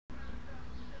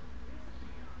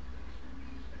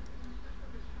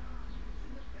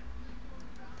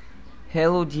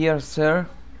Hello dear sir,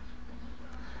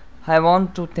 I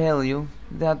want to tell you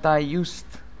that I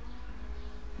used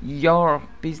your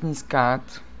business card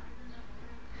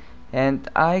and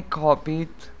I copied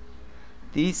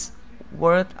this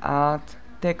word art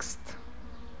text.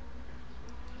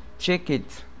 Check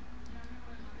it.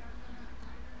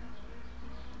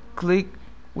 Click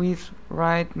with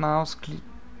right mouse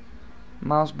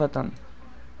button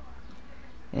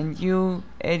and you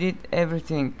edit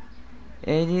everything.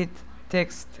 Edit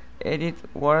text, edit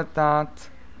word art,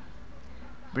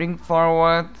 bring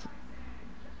forward,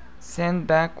 send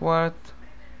backward,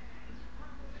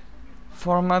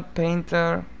 format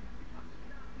painter,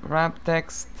 wrap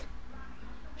text,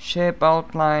 shape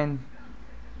outline,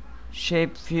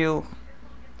 shape fill,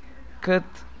 cut,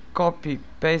 copy,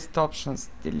 paste options,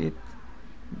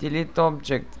 delete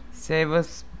object, save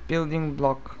as building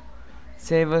block,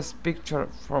 save as picture,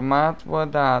 format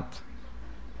word art,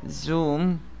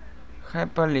 zoom,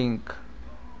 hyperlink.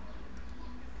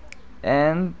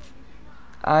 And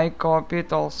I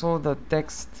copied also the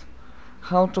text.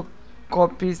 How to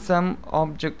copy some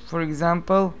object? For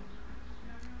example,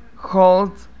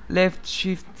 hold left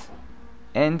shift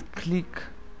and click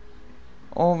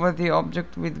over the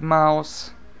object with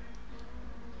mouse.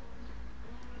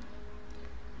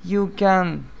 You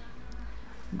can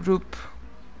group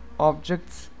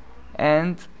objects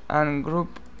and ungroup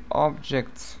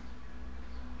objects.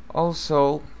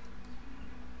 Also,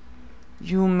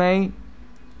 you may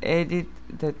edit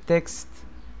the text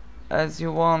as you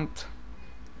want.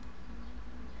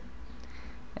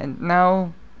 And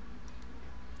now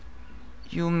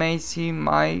you may see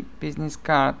my business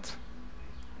card.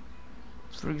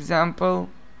 For example,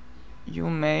 you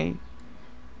may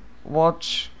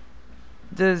watch,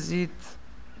 does it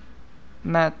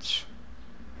match?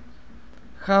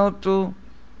 How to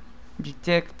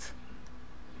detect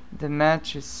the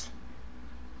matches?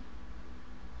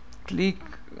 Click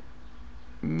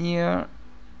near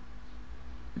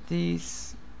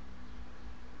this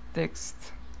text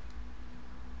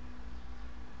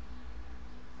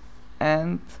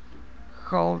and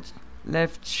hold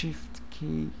left shift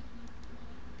key,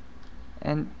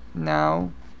 and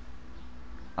now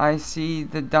I see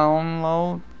the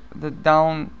down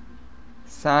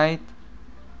side,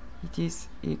 it is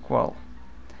equal.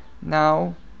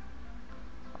 Now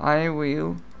I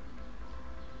will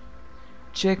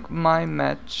check my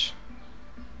match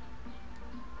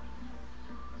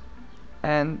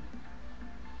and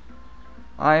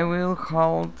I will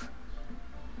hold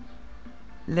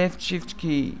left shift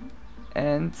key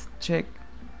and check,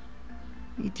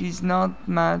 it is not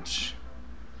match,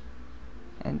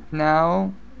 and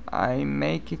now I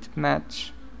make it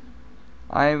match.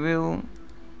 I will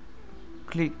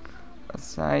click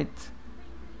aside,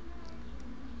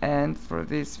 and for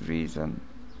this reason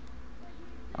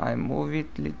I move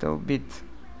it little bit,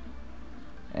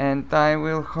 and I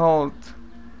will hold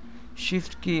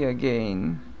shift key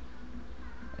again,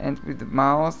 and with the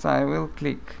mouse I will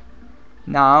click.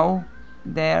 Now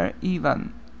they're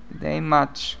even, they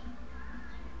match.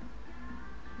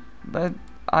 But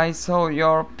I saw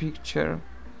your picture.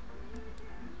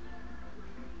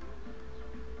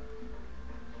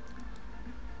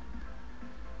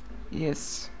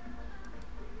 Yes.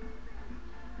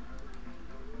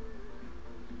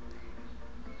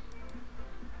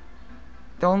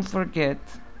 Don't forget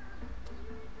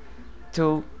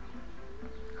to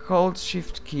hold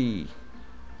shift key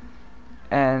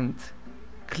and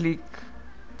click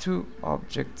two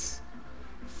objects.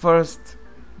 First,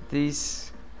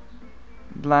 this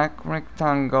black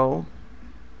rectangle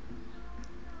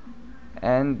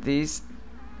and this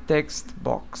text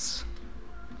box.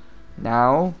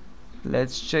 Now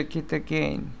let's check it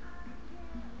again.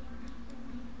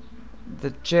 The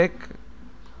check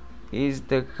is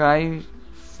the high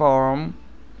form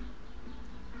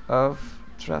of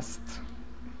trust.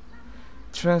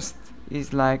 Trust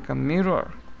is like a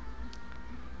mirror.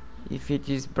 If it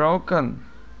is broken,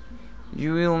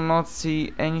 you will not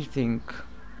see anything.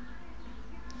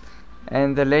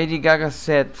 And the Lady Gaga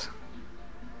said,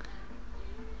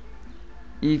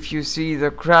 if you see the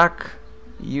crack,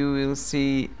 you will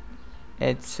see,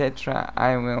 etc.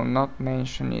 I will not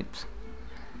mention it.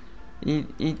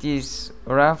 It is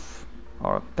rough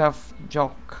or tough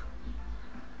joke,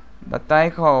 but I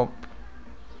hope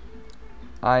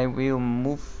I will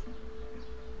move.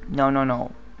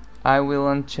 No, I will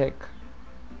uncheck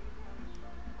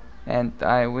and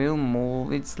I will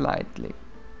move it slightly.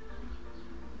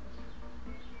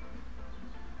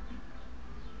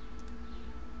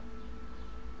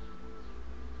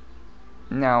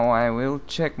 Now I will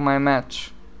check my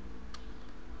match.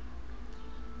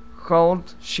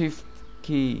 Hold shift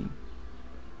key.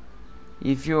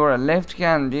 If you are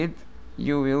left-handed,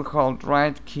 you will hold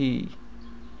right key.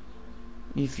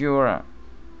 If you are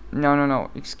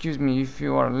excuse me, if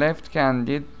you are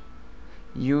left-handed,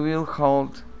 you will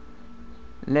hold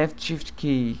left shift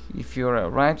key. If you are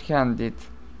right-handed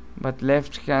but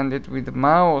left-handed with the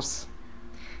mouse,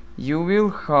 you will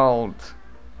hold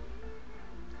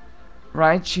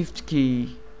right shift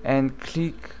key and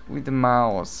click with the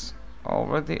mouse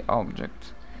over the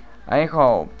object. I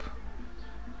hope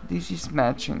this is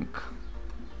matching.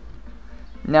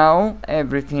 Now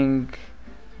everything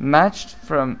matched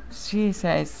from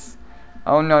CSS.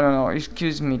 Oh no,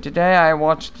 excuse me, today I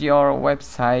watched your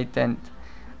website and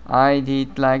I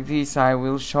did like this. I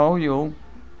will show you.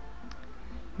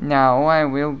 Now I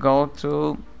will go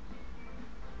to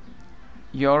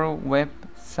your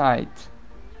website.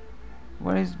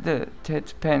 Where is the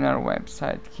Ted Penner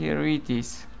website? Here it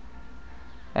is.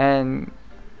 And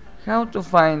how to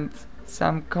find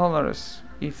some colors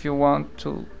if you want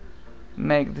to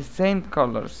make the same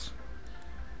colors.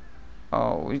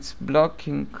 Oh, it's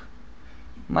blocking.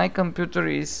 My computer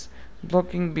is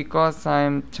blocking because I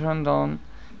am turned on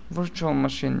virtual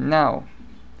machine. Now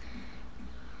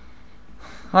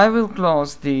I will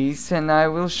close this and I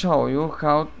will show you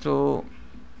how to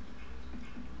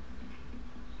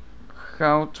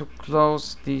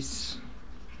close this.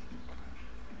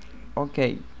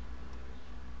 Okay.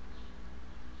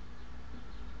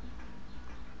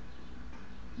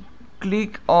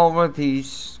 Click over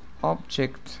this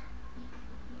object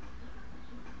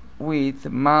with the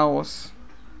mouse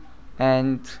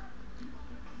and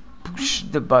push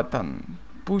the button.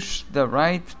 Push the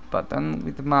right button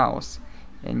with the mouse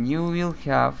and you will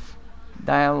have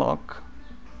dialog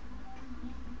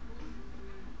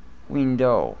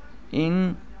window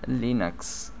in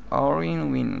Linux or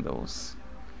in Windows.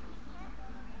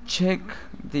 Check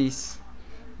this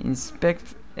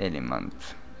inspect element.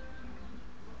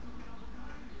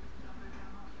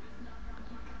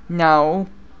 Now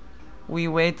we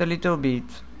wait a little bit.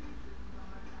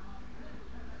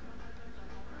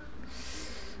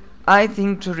 I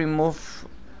think to remove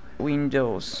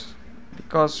Windows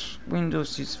because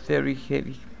Windows is very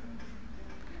heavy.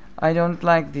 I don't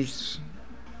like this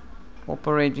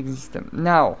operating system.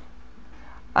 Now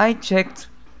I checked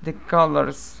the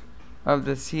colors of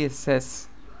the CSS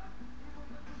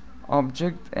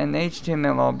object and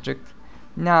HTML object.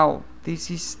 Now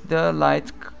this is the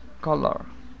light color.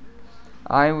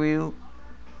 I will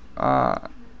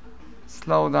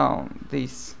slow down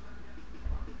this.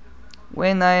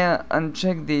 When I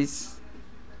uncheck this,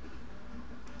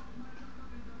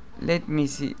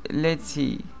 let's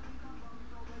see.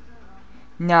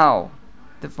 Now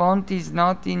the font is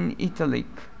not in italic.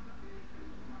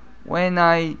 When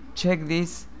I check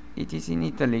this, it is in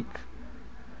italic.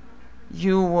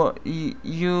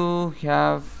 You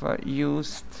have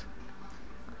used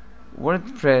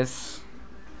WordPress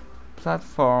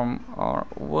platform or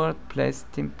WordPress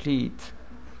template.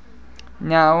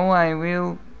 Now I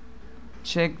will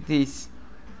check this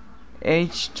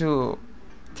H2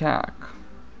 tag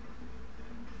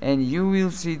and you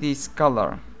will see this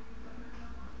color.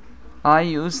 I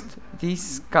used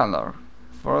this color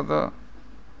for the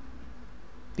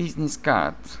business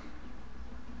card.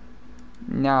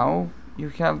 Now you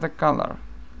have the color,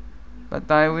 but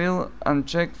I will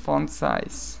uncheck font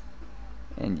size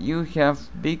and you have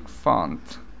big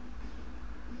font.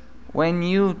 When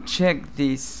you check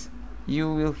this,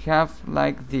 you will have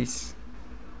like this.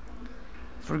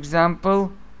 For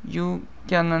example, you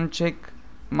can uncheck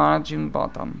margin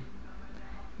bottom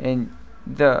and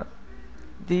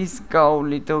this goes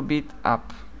little bit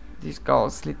up. This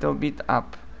goes little bit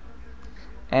up,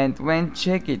 and when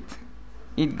check it,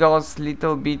 it goes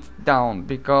little bit down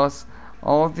because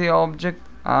all the objects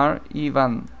are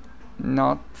even,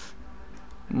 not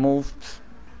moved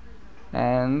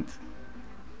and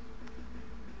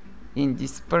in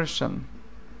dispersion.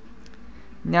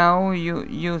 Now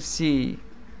you see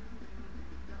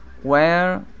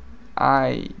where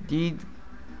I did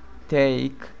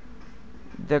take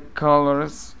the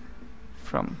colors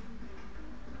from.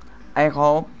 I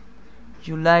hope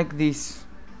you like this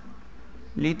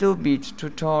little bit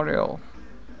tutorial.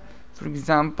 For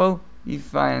example,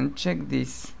 if I uncheck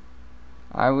this,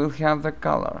 I will have the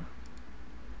color.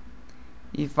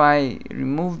 If I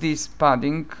remove this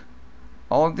padding,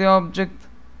 all the object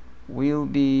will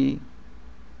be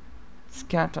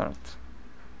scattered.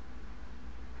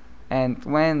 And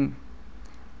when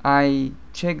I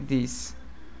check this,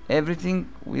 everything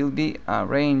will be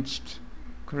arranged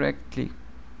correctly.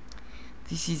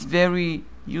 This is very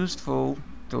useful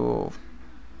to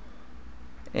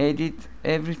edit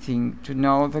everything to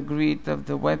know the grid of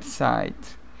the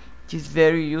website. It is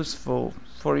very useful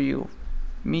for you,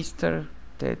 Mr.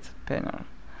 Ted Penner.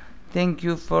 Thank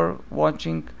you for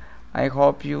watching. I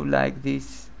hope you like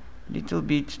this little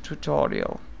bit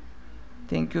tutorial.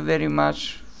 Thank you very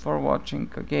much for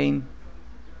watching again.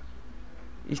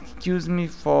 Excuse me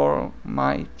for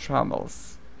my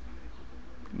troubles.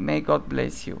 May God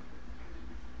bless you.